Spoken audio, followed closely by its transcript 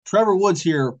Trevor Woods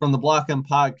here from the Block M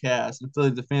Podcast,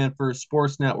 affiliate of the Fan First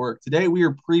Sports Network. Today we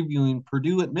are previewing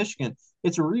Purdue at Michigan.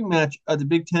 It's a rematch of the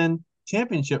Big Ten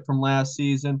championship from last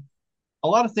season. A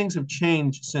lot of things have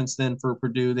changed since then for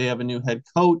Purdue. They have a new head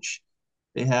coach,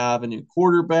 they have a new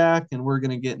quarterback, and we're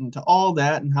going to get into all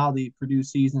that and how the Purdue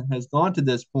season has gone to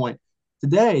this point.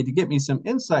 Today, to get me some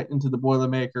insight into the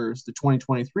Boilermakers, the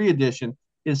 2023 edition,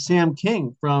 is Sam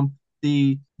King from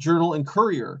the Journal and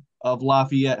Courier of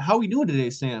Lafayette. How are we doing today,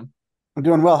 Sam? I'm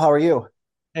doing well. How are you?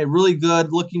 Hey, really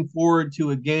good. Looking forward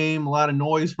to a game. A lot of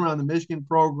noise around the Michigan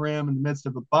program in the midst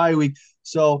of a bye week.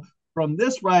 So, from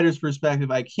this writer's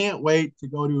perspective, I can't wait to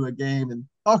go to a game and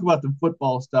talk about the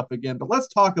football stuff again. But let's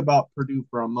talk about Purdue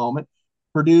for a moment.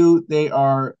 Purdue, they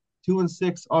are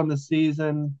 2-6 on the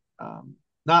season.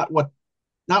 Not what,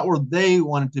 not where they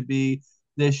wanted to be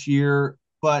this year,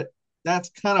 but that's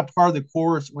kind of part of the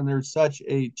course when there's such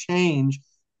a change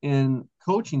in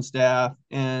coaching staff.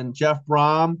 And Jeff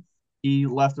Brom, he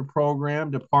left the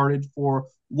program, departed for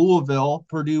Louisville.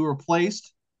 Purdue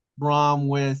replaced Brom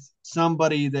with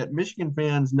somebody that Michigan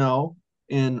fans know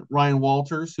in Ryan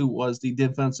Walters, who was the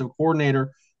defensive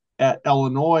coordinator at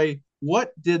Illinois.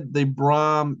 What did the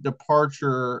Brom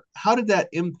departure, how did that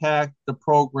impact the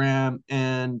program,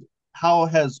 and how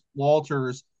has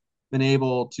Walters been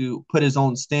able to put his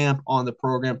own stamp on the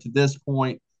program to this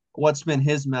point? What's been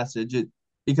his message?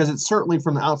 Because it certainly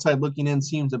from the outside looking in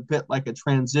seems a bit like a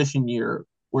transition year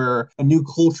where a new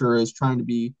culture is trying to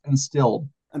be instilled.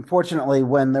 Unfortunately,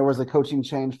 when there was a coaching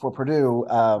change for Purdue,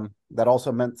 that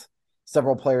also meant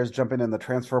several players jumping in the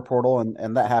transfer portal,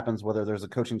 and that happens whether there's a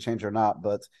coaching change or not.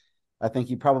 But I think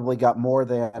you probably got more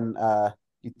than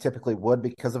you typically would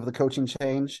because of the coaching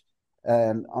change.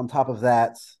 And on top of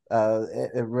that,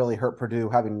 it really hurt Purdue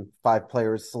having five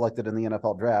players selected in the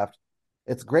NFL draft.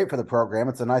 It's great for the program.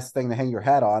 It's a nice thing to hang your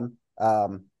hat on.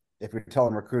 If you're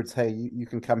telling recruits, hey, you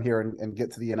can come here and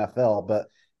get to the NFL. But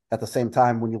at the same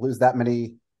time, when you lose that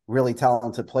many really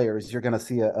talented players, you're going to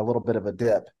see a little bit of a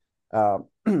dip.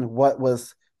 What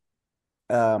was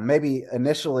maybe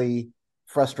initially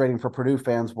frustrating for Purdue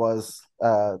fans was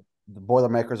the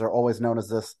Boilermakers are always known as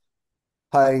this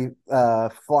high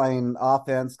flying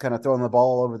offense, kind of throwing the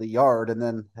ball all over the yard, and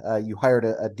then you hired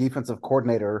a defensive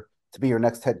coordinator to be your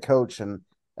next head coach, and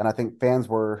I think fans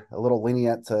were a little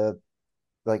lenient to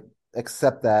like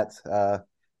accept that.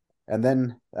 And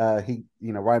then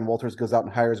Ryan Walters goes out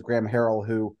and hires Graham Harrell,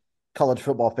 who college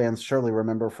football fans surely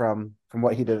remember from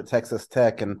what he did at Texas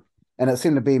Tech, and it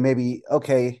seemed to be maybe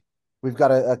okay. We've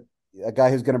got a guy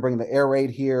who's going to bring the air raid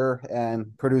here,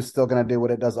 and Purdue's still going to do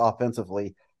what it does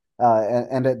offensively,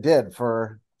 and it did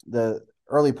for the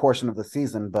early portion of the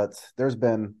season. But there's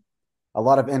been a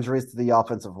lot of injuries to the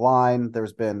offensive line.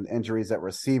 There's been injuries at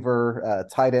receiver,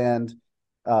 tight end.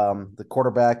 The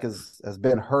quarterback has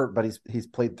been hurt, but he's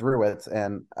played through it,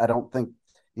 and I don't think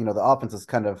the offense has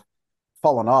kind of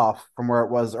fallen off from where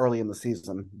it was early in the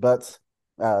season. But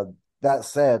uh, that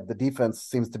said, the defense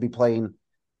seems to be playing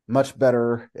much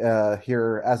better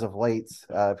here as of late.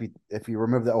 If you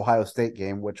remove the Ohio State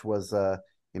game, which was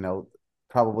you know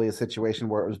probably a situation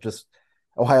where it was just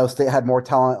Ohio State had more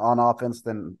talent on offense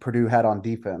than Purdue had on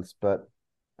defense, but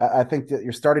I think that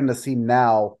you're starting to see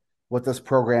now what this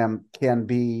program can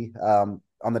be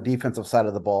on the defensive side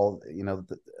of the ball.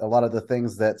 A lot of the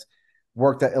things that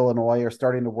worked at Illinois are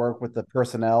starting to work with the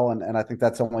personnel, and I think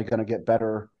that's only going to get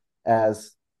better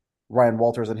as Ryan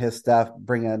Walters and his staff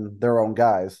bring in their own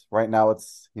guys. Right now,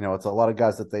 it's a lot of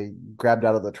guys that they grabbed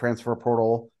out of the transfer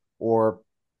portal or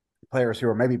players who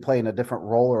are maybe playing a different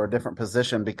role or a different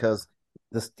position because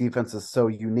this defense is so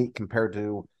unique compared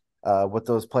to what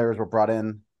those players were brought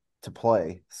in to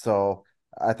play. So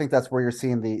I think that's where you're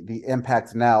seeing the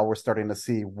impact now. We're starting to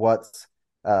see what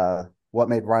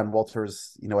made Ryan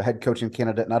Walters, a head coaching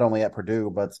candidate not only at Purdue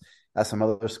but at some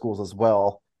other schools as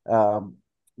well,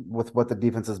 with what the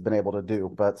defense has been able to do.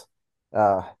 But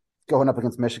uh, going up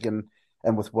against Michigan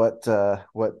and with what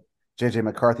JJ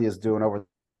McCarthy is doing over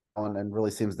and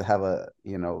really seems to have a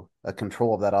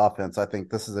control of that offense. I think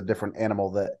this is a different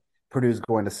animal that Purdue's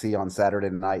going to see on Saturday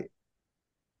night.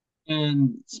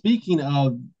 And speaking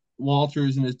of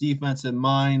Walters and his defense in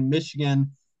mind,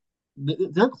 Michigan,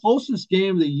 their closest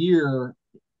game of the year,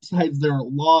 besides their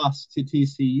loss to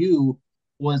TCU,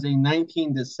 was a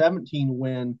 19-17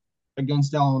 win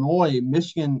against Illinois.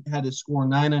 Michigan had to score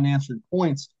 9 unanswered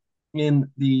points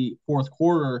in the fourth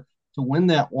quarter to win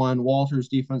that one. Walters,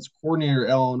 defense coordinator,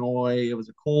 Illinois. It was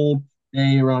a cold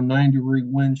day, around 9-degree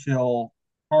wind chill,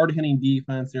 hard hitting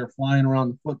defense. They're flying around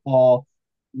the football.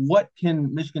 What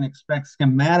can Michigan expect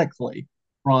schematically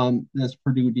from this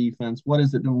Purdue defense? What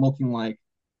has it been looking like?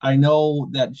 I know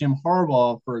that Jim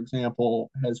Harbaugh, for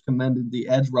example, has commended the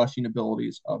edge rushing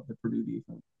abilities of the Purdue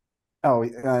defense. Oh,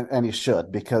 and he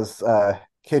should because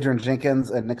Kadrian Jenkins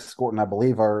and Nick Scorton, I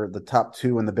believe, are the top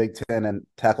two in the Big Ten in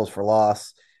tackles for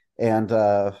loss, and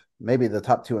maybe the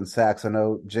top two in sacks. I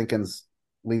know Jenkins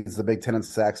leads the Big Ten in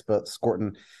sacks, but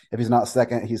Scorton, if he's not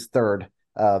second, he's third.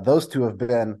 Those two have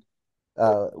been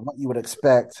what you would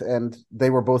expect, and they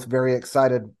were both very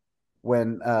excited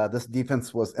when this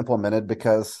defense was implemented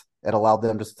because it allowed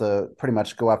them just to pretty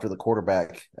much go after the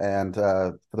quarterback. And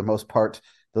for the most part,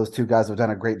 those two guys have done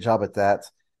a great job at that.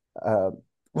 Uh,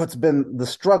 what's been the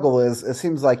struggle is it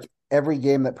seems like every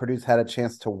game that Purdue's had a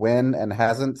chance to win and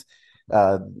hasn't,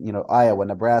 Iowa,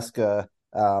 Nebraska,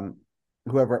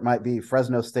 whoever it might be,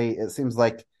 Fresno State, it seems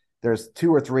like there's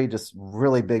two or three just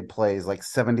really big plays, like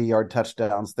 70-yard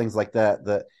touchdowns, things like that,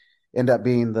 that end up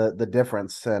being the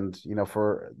difference. And,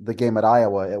 for the game at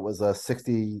Iowa, it was a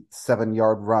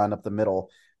 67-yard run up the middle,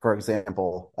 for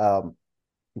example.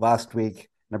 Last week,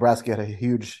 Nebraska had a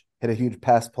huge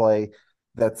pass play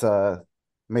that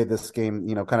made this game,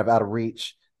 kind of out of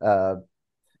reach.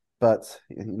 But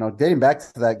dating back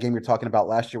to that game you're talking about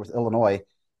last year with Illinois,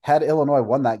 had Illinois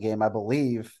won that game, I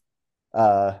believe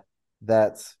uh,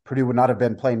 that Purdue would not have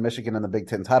been playing Michigan in the Big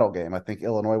Ten title game. I think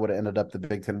Illinois would have ended up the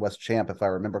Big Ten West champ, if I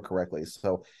remember correctly.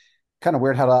 So kind of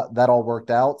weird how that all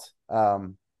worked out.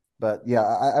 But yeah,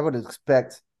 I would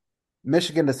expect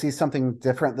Michigan to see something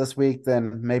different this week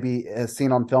than maybe is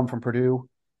seen on film from Purdue,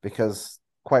 because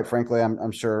quite frankly,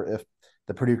 I'm sure if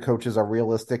the Purdue coaches are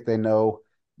realistic, they know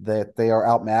that they are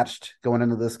outmatched going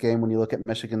into this game when you look at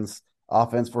Michigan's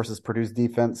offense versus Purdue's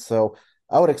defense. So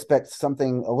I would expect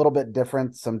something a little bit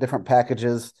different, some different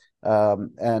packages,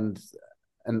 and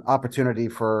an opportunity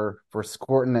for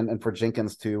Scorton and for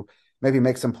Jenkins to maybe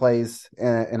make some plays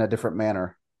in a different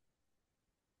manner.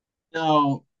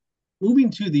 Now, moving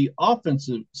to the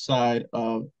offensive side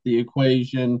of the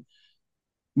equation,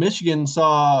 Michigan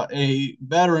saw a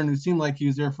veteran who seemed like he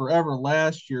was there forever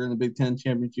last year in the Big Ten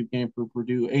championship game for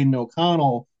Purdue, Aiden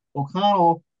O'Connell.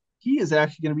 O'Connell, he is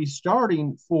actually going to be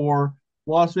starting for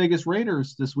Las Vegas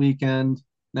Raiders this weekend.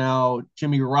 Now,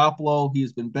 Jimmy Garoppolo, he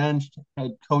has been benched.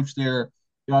 Head coach there,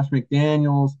 Josh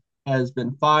McDaniels, has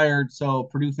been fired. So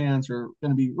Purdue fans are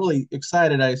going to be really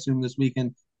excited, I assume, this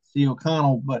weekend to see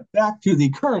O'Connell. But back to the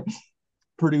current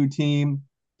Purdue team,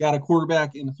 got a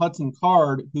quarterback in Hudson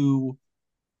Card who,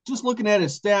 just looking at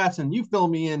his stats, and you fill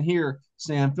me in here,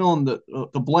 Sam, fill in the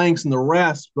blanks and the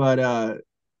rest, but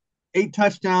 8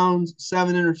 touchdowns,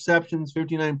 7 interceptions,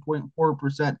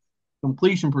 59.4%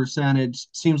 completion percentage.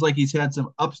 Seems like he's had some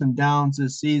ups and downs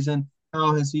this season.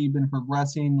 How has he been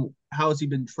progressing? How has he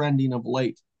been trending of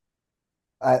late?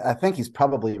 I think he's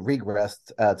probably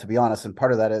regressed, to be honest, and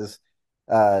part of that is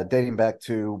dating back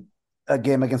to a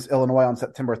game against Illinois on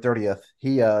September 30th.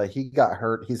 He got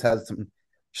hurt. He's had some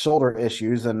shoulder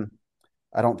issues, and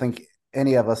I don't think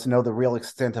any of us know the real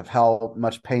extent of how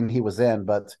much pain he was in.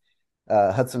 But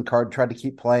Hudson Card tried to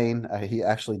keep playing. He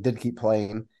actually did keep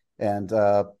playing, and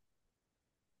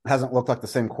hasn't looked like the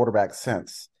same quarterback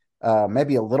since.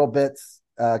 Maybe a little bit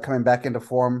coming back into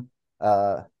form,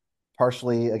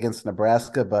 partially against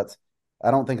Nebraska, but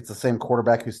I don't think it's the same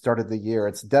quarterback who started the year.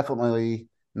 It's definitely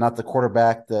not the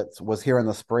quarterback that was here in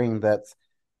the spring. That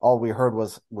all we heard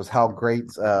was how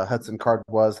great Hudson Card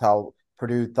was, how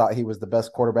Purdue thought he was the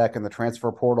best quarterback in the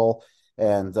transfer portal,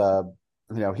 and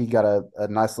he got a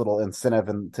nice little incentive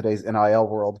in today's NIL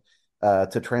world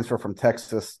to transfer from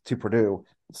Texas to Purdue.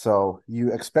 So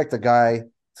you expect a guy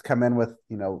to come in with,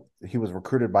 he was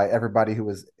recruited by everybody who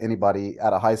was anybody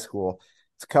out of high school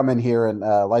to come in here and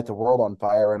light the world on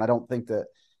fire. And I don't think that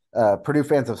Purdue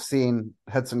fans have seen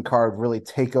Hudson Card really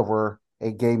take over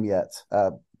a game yet.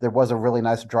 There was a really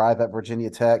nice drive at Virginia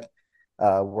Tech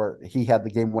where he had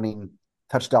the game-winning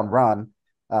touchdown run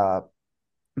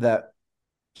that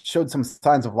showed some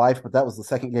signs of life, but that was the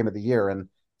second game of the year. And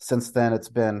since then, it's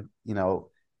been,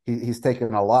 he's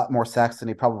taken a lot more sacks than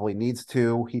he probably needs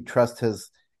to. He trusts his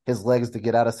legs to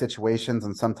get out of situations,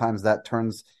 and sometimes that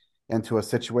turns into a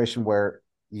situation where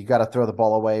you got to throw the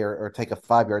ball away or take a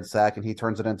 5-yard sack, and he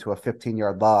turns it into a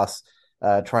 15-yard loss,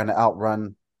 trying to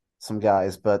outrun some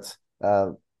guys. But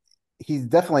he's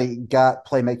definitely got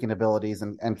playmaking abilities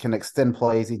and can extend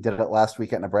plays. He did it last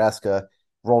week at Nebraska,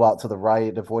 rolled out to the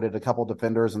right, avoided a couple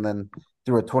defenders, and then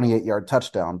threw a 28-yard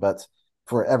touchdown. But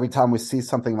for every time we see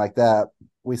something like that,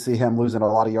 we see him losing a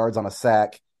lot of yards on a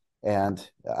sack. And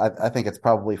I think it's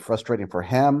probably frustrating for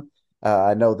him.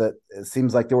 I know that it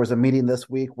seems like there was a meeting this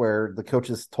week where the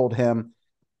coaches told him,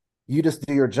 you just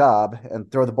do your job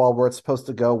and throw the ball where it's supposed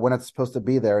to go, when it's supposed to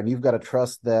be there. And you've got to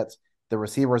trust that the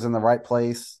receiver's in the right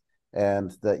place,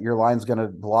 and that your line's going to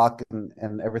block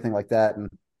and everything like that. And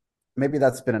maybe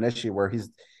that's been an issue where he's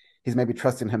maybe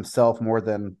trusting himself more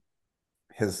than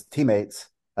his teammates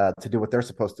to do what they're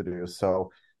supposed to do.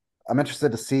 So I'm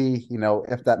interested to see,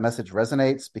 if that message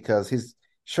resonates because he's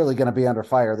surely going to be under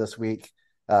fire this week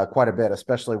quite a bit,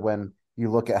 especially when you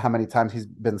look at how many times he's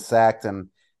been sacked and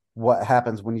what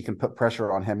happens when you can put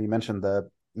pressure on him. You mentioned the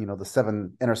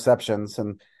 7 interceptions,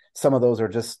 and some of those are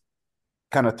just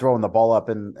kind of throwing the ball up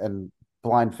in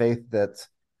blind faith that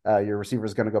your receiver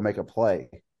is going to go make a play.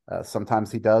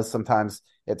 Sometimes he does. Sometimes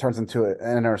it turns into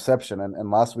an interception.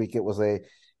 And last week it was a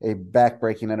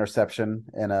back-breaking interception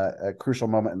in a crucial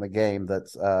moment in the game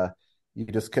that you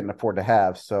just couldn't afford to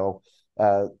have. So,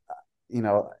 you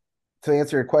know, to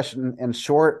answer your question in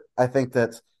short, I think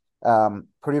that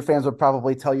Purdue fans would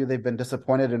probably tell you they've been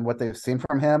disappointed in what they've seen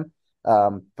from him.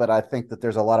 But I think that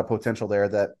there's a lot of potential there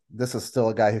that this is still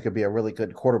a guy who could be a really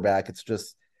good quarterback. It's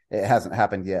just, it hasn't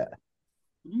happened yet.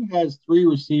 Purdue has 3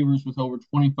 receivers with over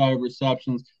 25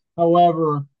 receptions.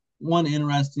 However, one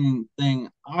interesting thing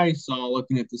I saw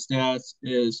looking at the stats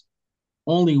is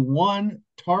only one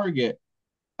target.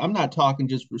 I'm not talking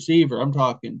just receiver, I'm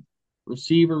talking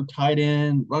receiver, tight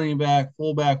end, running back,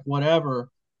 fullback, whatever.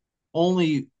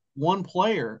 Only one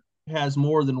player has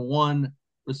more than one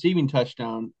receiving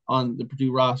touchdown on the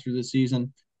Purdue roster this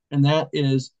season, and that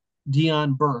is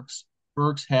Deion Burks.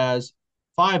 Burks has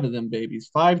 5 of them babies,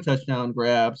 5 touchdown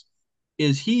grabs.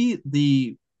 Is he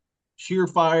the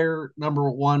surefire number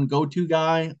one go-to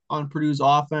guy on Purdue's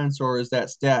offense, or is that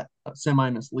stat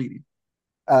semi-misleading?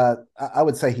 I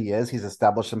would say he is. He's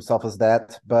established himself as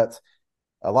that, but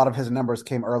a lot of his numbers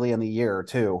came early in the year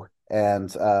too.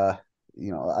 And I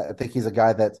think he's a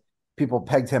guy that people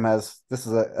pegged him as this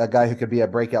is a guy who could be a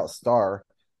breakout star.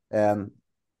 And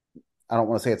I don't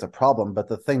want to say it's a problem, but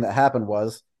the thing that happened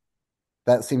was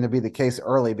that seemed to be the case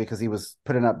early because he was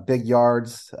putting up big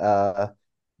yards.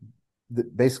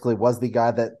 Basically, was the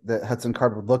guy that Hudson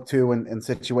Card would look to in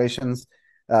situations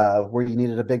where you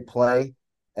needed a big play.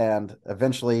 And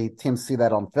eventually, teams see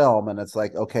that on film, and it's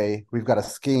like, okay, we've got a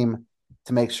scheme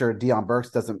to make sure Deion Burks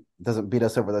doesn't beat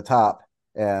us over the top.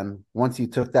 And once you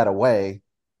took that away,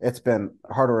 it's been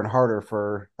harder and harder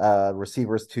for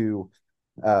receivers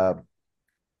uh,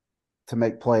 to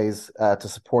make plays to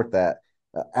support that.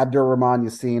 Abdur-Rahman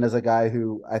Yassin is a guy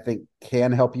who I think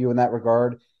can help you in that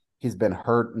regard. He's been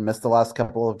hurt and missed the last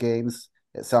couple of games.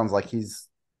 It sounds like he's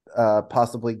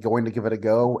possibly going to give it a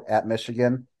go at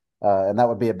Michigan, and that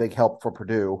would be a big help for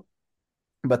Purdue.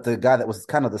 But the guy that was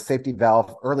kind of the safety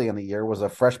valve early in the year was a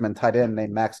freshman tight end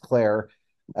named Max Clare,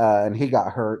 and he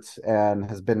got hurt and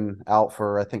has been out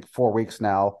for I think 4 weeks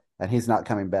now, and he's not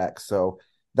coming back. So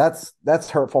that's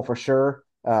hurtful for sure.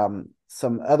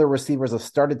 Some other receivers have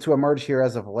started to emerge here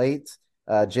as of late.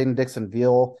 Jaden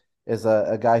Dixon-Veal is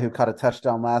a guy who caught a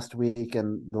touchdown last week,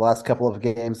 and the last couple of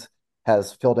games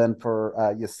has filled in for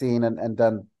Yassin and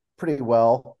done pretty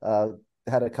well.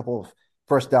 Had a couple of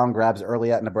first down grabs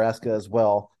early at Nebraska as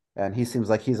well. And he seems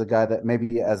like he's a guy that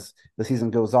maybe as the season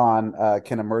goes on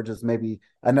can emerge as maybe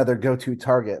another go-to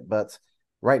target. But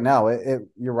right now,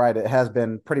 you're right. It has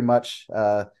been pretty much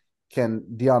can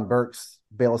Deion Burks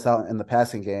bail us out in the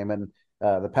passing game? And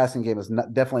the passing game has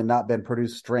definitely not been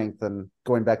Purdue's strength. And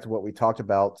going back to what we talked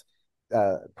about,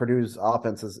 Purdue's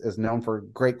offense is known for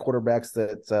great quarterbacks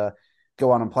that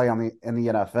go on and play in the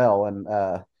NFL.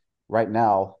 And right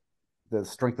now, the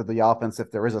strength of the offense,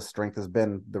 if there is a strength, has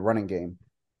been the running game.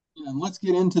 And let's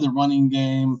get into the running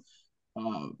game.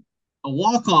 Uh,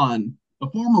 a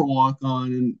former walk-on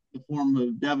in the form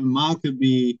of Devin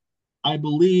Mockabee, I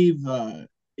believe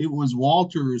it was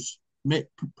Walter's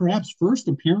perhaps first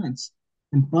appearance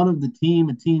in front of the team,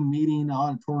 a team meeting,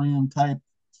 auditorium type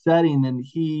setting, and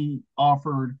he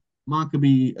offered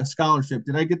Mockabee a scholarship.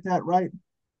 Did I get that right?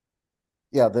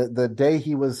 Yeah, the day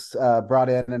he was brought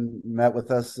in and met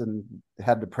with us and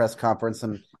had the press conference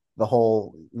and the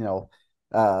whole,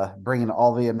 bringing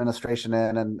all the administration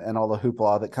in and all the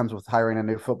hoopla that comes with hiring a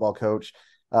new football coach.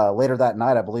 Later that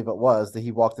night, I believe it was, that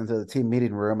he walked into the team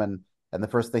meeting room and the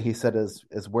first thing he said is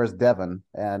 "Where's Devin?"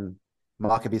 And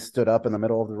Mockabee stood up in the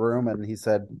middle of the room and he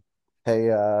said, "Hey,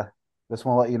 just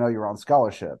want to let you know you're on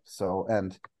scholarship." So,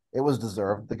 and it was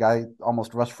deserved. The guy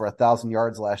almost rushed for 1,000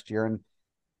 yards last year, and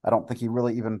I don't think he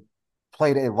really even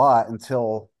played a lot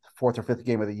until fourth or fifth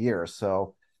game of the year.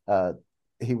 So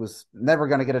he was never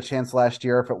going to get a chance last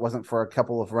year if it wasn't for a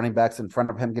couple of running backs in front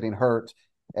of him getting hurt.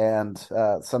 And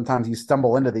sometimes you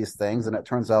stumble into these things, and it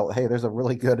turns out, hey, there's a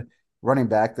really good running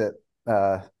back that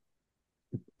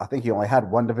I think he only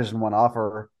had one Division I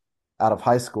offer out of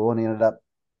high school, and he ended up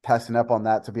passing up on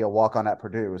that to be a walk-on at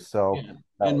Purdue. So Yeah.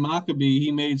 And Maccabee,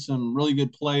 he made some really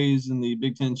good plays in the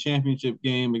Big Ten championship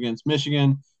game against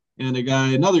Michigan. And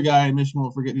another guy, Michigan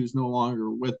will forget who's no longer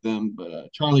with them,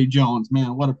 but Charlie Jones,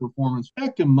 man, what a performance.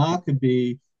 Back to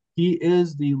Maccabee, he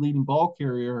is the leading ball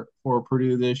carrier for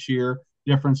Purdue this year.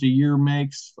 Difference a year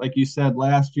makes, like you said,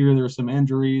 last year there were some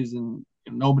injuries, and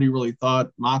nobody really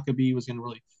thought Maccabee was going to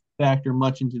really factor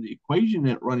much into the equation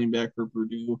at running back for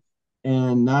Purdue.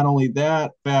 And not only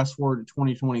that, fast forward to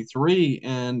 2023,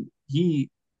 and he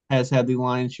has had the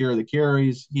lion's share of the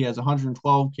carries. He has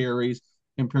 112 carries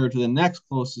compared to the next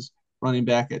closest running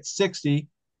back at 60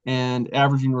 and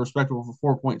averaging respectable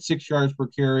for 4.6 yards per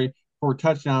carry, 4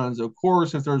 touchdowns. Of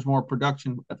course, if there's more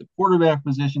production at the quarterback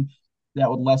position, that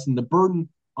would lessen the burden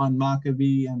on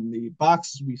Maccabee and the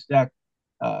boxes we stack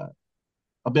a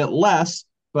bit less.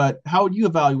 But how would you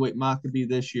evaluate Maccabee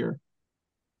this year?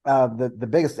 The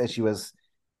biggest issue is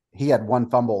he had one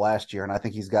fumble last year, and I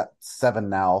think he's got seven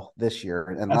now this year.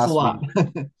 And That's a last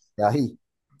week, lot. yeah, he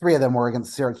three of them were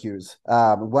against Syracuse.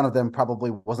 One of them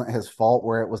probably wasn't his fault,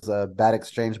 where it was a bad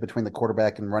exchange between the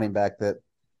quarterback and running back that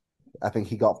I think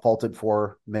he got faulted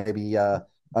for, maybe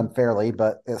unfairly,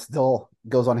 but it still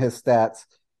goes on his stats.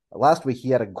 Last week, he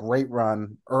had a great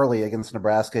run early against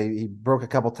Nebraska. He broke a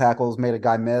couple tackles, made a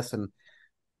guy miss, and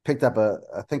picked up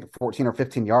I think 14 or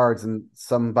 15 yards, and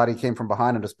somebody came from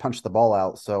behind and just punched the ball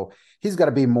out. So he's got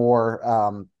to be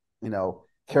more,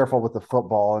 careful with the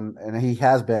football, and he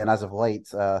has been as of late.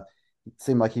 It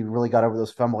seemed like he really got over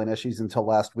those fumbling issues until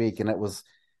last week, and it was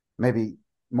maybe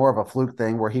more of a fluke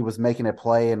thing where he was making a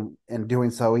play, and in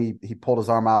doing so, he pulled his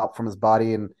arm out from his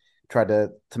body and tried to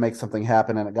make something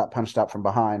happen, and it got punched out from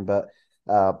behind. But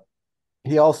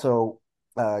he also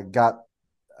got,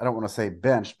 I don't want to say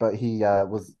benched, but he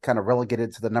was kind of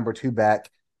relegated to the number two back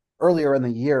earlier in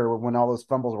the year when all those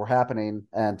fumbles were happening,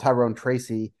 and Tyrone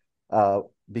Tracy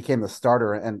became the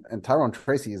starter. And Tyrone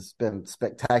Tracy has been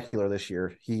spectacular this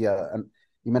year. You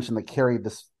mentioned the carry,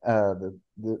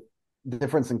 the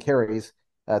difference in carries.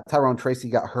 Tyrone Tracy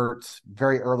got hurt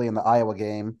very early in the Iowa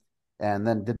game and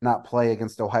then did not play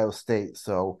against Ohio State.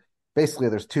 So basically,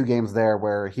 there's two games there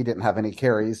where he didn't have any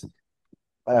carries.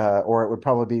 Or it would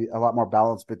probably be a lot more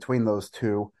balance between those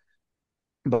two.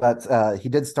 But he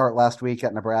did start last week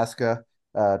at Nebraska.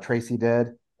 Tracy did,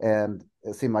 and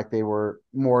it seemed like they were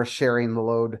more sharing the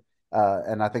load.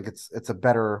 And I think it's a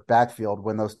better backfield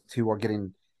when those two are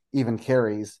getting even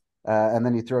carries. And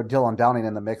then you throw Dylan Downing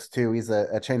in the mix too. He's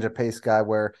a change of pace guy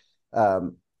where,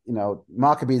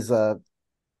 Maccabee's a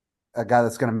guy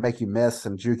that's going to make you miss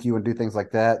and juke you and do things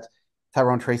like that.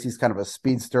 Tyrone Tracy's kind of a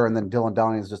speedster, and then Dylan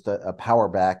Downing is just a power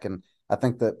back. And I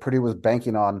think that Purdue was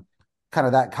banking on kind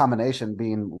of that combination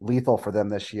being lethal for them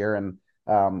this year. And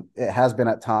it has been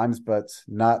at times, but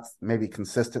not maybe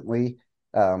consistently.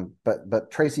 But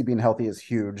Tracy being healthy is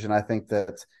huge. And I think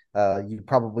that you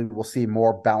probably will see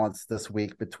more balance this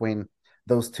week between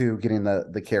those two getting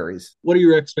the carries. What are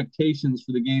your expectations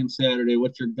for the game Saturday?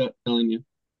 What's your gut telling you?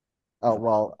 Oh,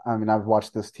 well, I mean, I've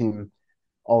watched this team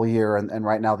all year, and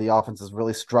right now the offense is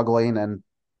really struggling, and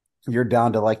you're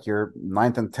down to like your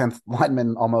ninth and 10th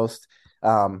lineman almost.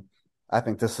 I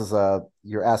think this is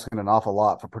you're asking an awful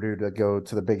lot for Purdue to go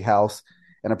to the big house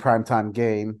in a primetime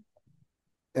game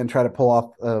and try to pull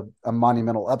off a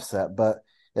monumental upset. But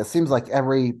it seems like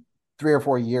every 3 or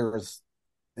 4 years,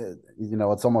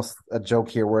 it's almost a joke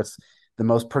here where it's the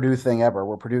most Purdue thing ever,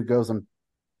 where Purdue goes and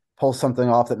pulls something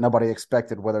off that nobody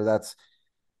expected, whether that's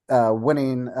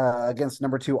winning against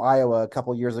number two Iowa a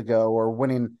couple years ago, or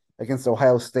winning against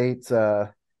Ohio State, in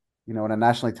a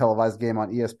nationally televised game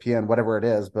on ESPN, whatever it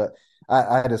is. But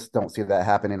I just don't see that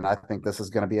happening. I think this is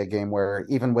going to be a game where,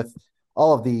 even with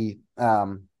all of the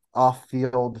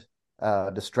off-field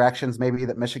distractions maybe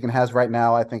that Michigan has right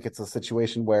now, I think it's a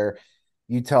situation where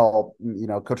you tell,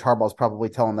 Coach Harbaugh's probably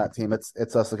telling that team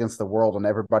it's us against the world, and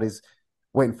everybody's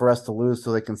waiting for us to lose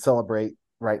so they can celebrate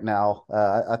right now.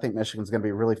 I think Michigan's going to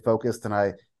be really focused, and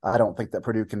I don't think that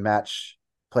Purdue can match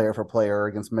player for player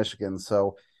against Michigan.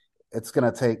 So it's going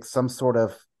to take some sort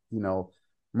of,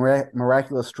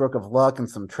 miraculous stroke of luck and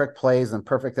some trick plays and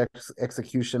perfect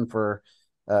execution for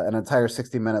an entire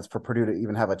 60 minutes for Purdue to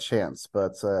even have a chance.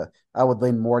 But I would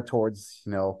lean more towards,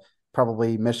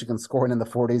 probably Michigan scoring in the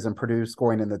 40s and Purdue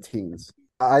scoring in the teens.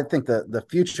 I think the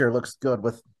future looks good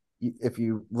if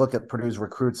you look at Purdue's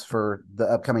recruits for the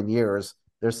upcoming years.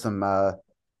 There's some, a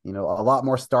lot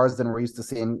more stars than we're used to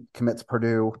seeing commit to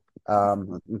Purdue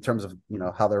in terms of,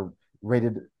 how they're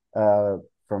rated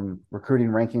from recruiting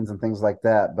rankings and things like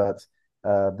that. But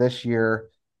this year,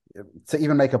 to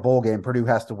even make a bowl game, Purdue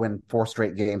has to win 4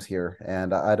 straight games here,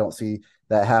 and I don't see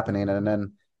that happening. And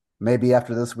then maybe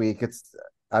after this week,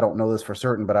 I don't know this for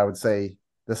certain, but I would say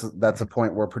that's a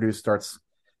point where Purdue starts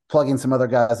plugging some other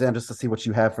guys in just to see what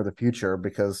you have for the future,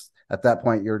 because at that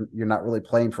point you're not really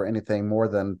playing for anything more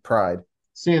than pride.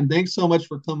 Sam, thanks so much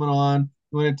for coming on.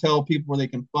 You want to tell people where they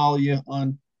can follow you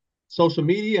on social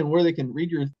media and where they can read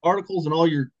your articles and all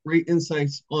your great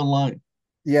insights online.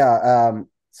 Yeah,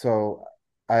 so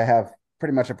I have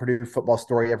pretty much a Purdue football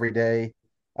story every day.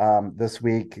 This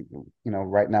week,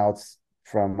 right now it's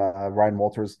from Ryan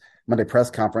Walters' Monday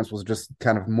press conference was just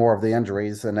kind of more of the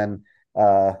injuries, and then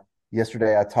uh,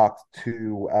 yesterday I talked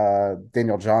to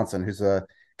Daniel Johnson, who's a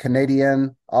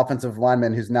Canadian offensive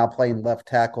lineman who's now playing left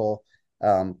tackle.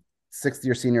 Um, Sixth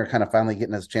year senior, kind of finally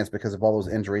getting his chance because of all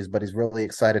those injuries, but he's really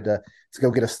excited to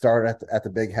go get a start at the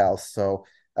big house. So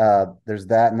there's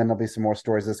that, and then there'll be some more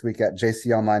stories this week at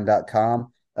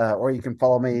jconline.com, or you can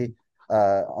follow me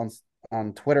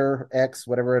on Twitter, X,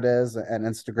 whatever it is, and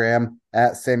Instagram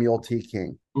at Samuel T.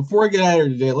 King. Before I get out of here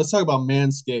today, let's talk about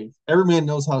Manscaped. Every man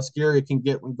knows how scary it can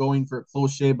get when going for a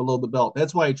close shave below the belt.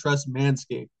 That's why I trust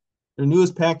Manscaped. Their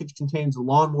newest package contains the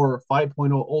Lawnmower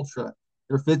 5.0 Ultra.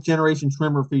 Their fifth generation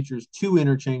trimmer features two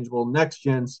interchangeable next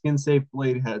gen skin safe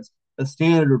blade heads, a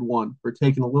standard one for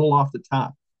taking a little off the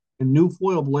top, a new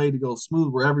foil blade to go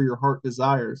smooth wherever your heart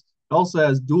desires. It also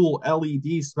has dual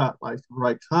LED spotlights to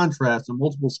provide contrast in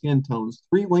multiple skin tones,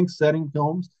 three link setting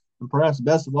films, and perhaps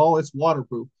best of all, it's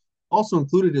waterproof. Also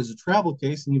included is a travel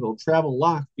case and even a travel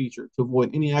lock feature to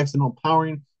avoid any accidental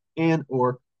powering and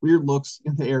or weird looks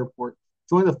in the airport.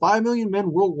 Join the 5 million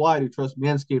men worldwide who trust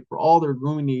Manscaped for all their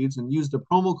grooming needs and use the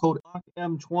promo code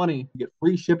M20 to get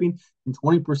free shipping and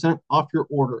 20% off your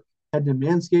order. Head to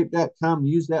manscaped.com and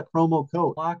use that promo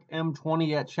code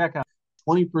M20 at checkout.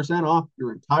 20% off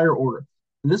your entire order.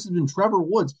 And this has been Trevor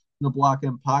Woods from the Block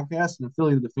M Podcast, an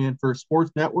affiliate of the Fan First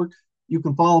Sports Network. You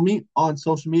can follow me on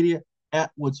social media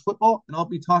at Woods Football, and I'll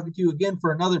be talking to you again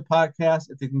for another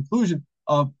podcast at the conclusion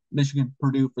of Michigan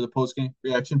Purdue for the postgame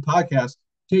reaction podcast.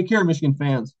 Take care, Michigan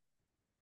fans.